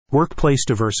Workplace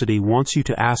diversity wants you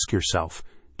to ask yourself,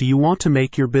 do you want to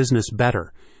make your business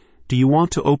better? Do you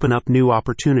want to open up new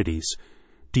opportunities?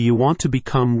 Do you want to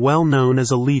become well known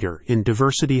as a leader in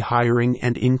diversity hiring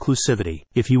and inclusivity?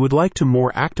 If you would like to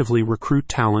more actively recruit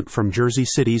talent from Jersey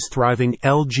City's thriving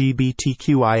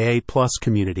LGBTQIA+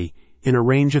 community in a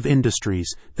range of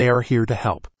industries, they are here to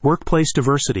help. Workplace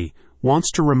Diversity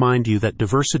wants to remind you that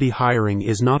diversity hiring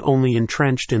is not only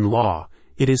entrenched in law,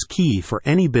 it is key for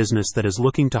any business that is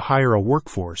looking to hire a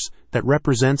workforce that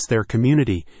represents their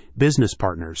community, business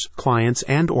partners, clients,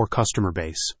 and/or customer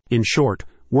base. In short,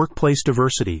 Workplace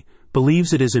Diversity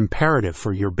believes it is imperative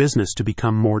for your business to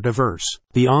become more diverse.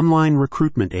 The online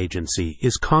recruitment agency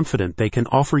is confident they can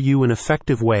offer you an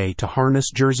effective way to harness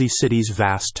Jersey City's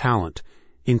vast talent,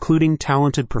 including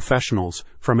talented professionals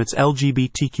from its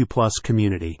LGBTQ+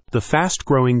 community. The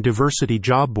fast-growing diversity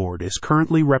job board is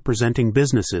currently representing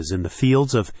businesses in the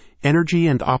fields of energy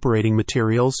and operating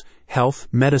materials, health,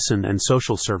 medicine and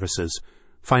social services,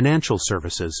 financial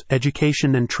services,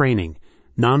 education and training,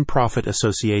 nonprofit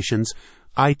associations,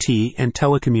 IT and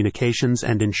telecommunications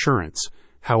and insurance.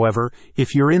 However,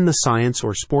 if you're in the science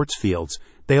or sports fields,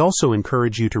 they also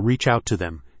encourage you to reach out to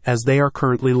them, as they are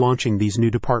currently launching these new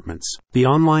departments. The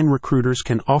online recruiters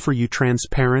can offer you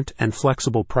transparent and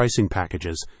flexible pricing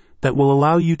packages that will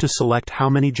allow you to select how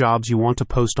many jobs you want to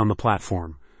post on the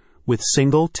platform. With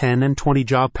single, 10, and 20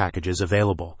 job packages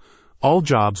available, all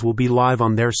jobs will be live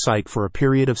on their site for a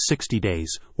period of 60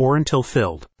 days or until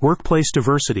filled. Workplace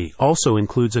Diversity also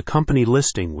includes a company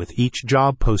listing with each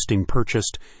job posting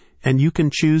purchased, and you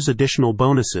can choose additional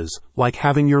bonuses like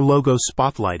having your logo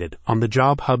spotlighted on the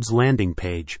Job Hub's landing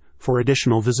page for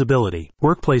additional visibility.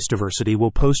 Workplace Diversity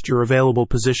will post your available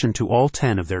position to all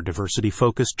 10 of their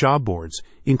diversity-focused job boards,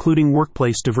 including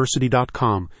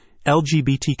workplacediversity.com,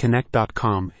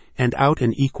 lgbtconnect.com, and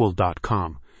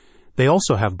outandequal.com. They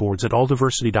also have boards at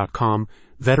alldiversity.com,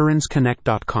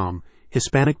 veteransconnect.com,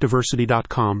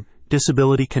 hispanicdiversity.com,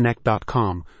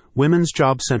 disabilityconnect.com,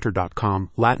 womensjobcenter.com,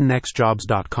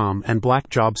 latinxjobs.com, and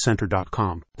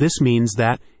blackjobcenter.com. This means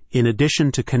that, in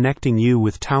addition to connecting you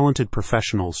with talented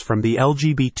professionals from the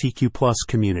LGBTQ+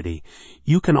 community,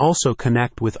 you can also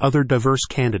connect with other diverse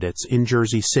candidates in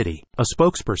Jersey City. A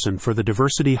spokesperson for the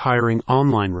diversity hiring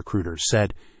online recruiters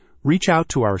said, "Reach out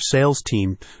to our sales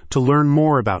team to learn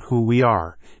more about who we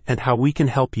are and how we can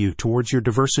help you towards your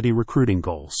diversity recruiting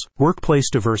goals."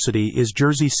 Workplace Diversity is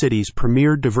Jersey City's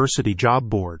premier diversity job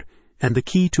board and the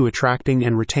key to attracting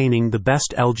and retaining the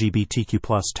best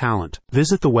LGBTQ+ talent.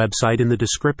 Visit the website in the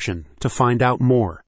description to find out more.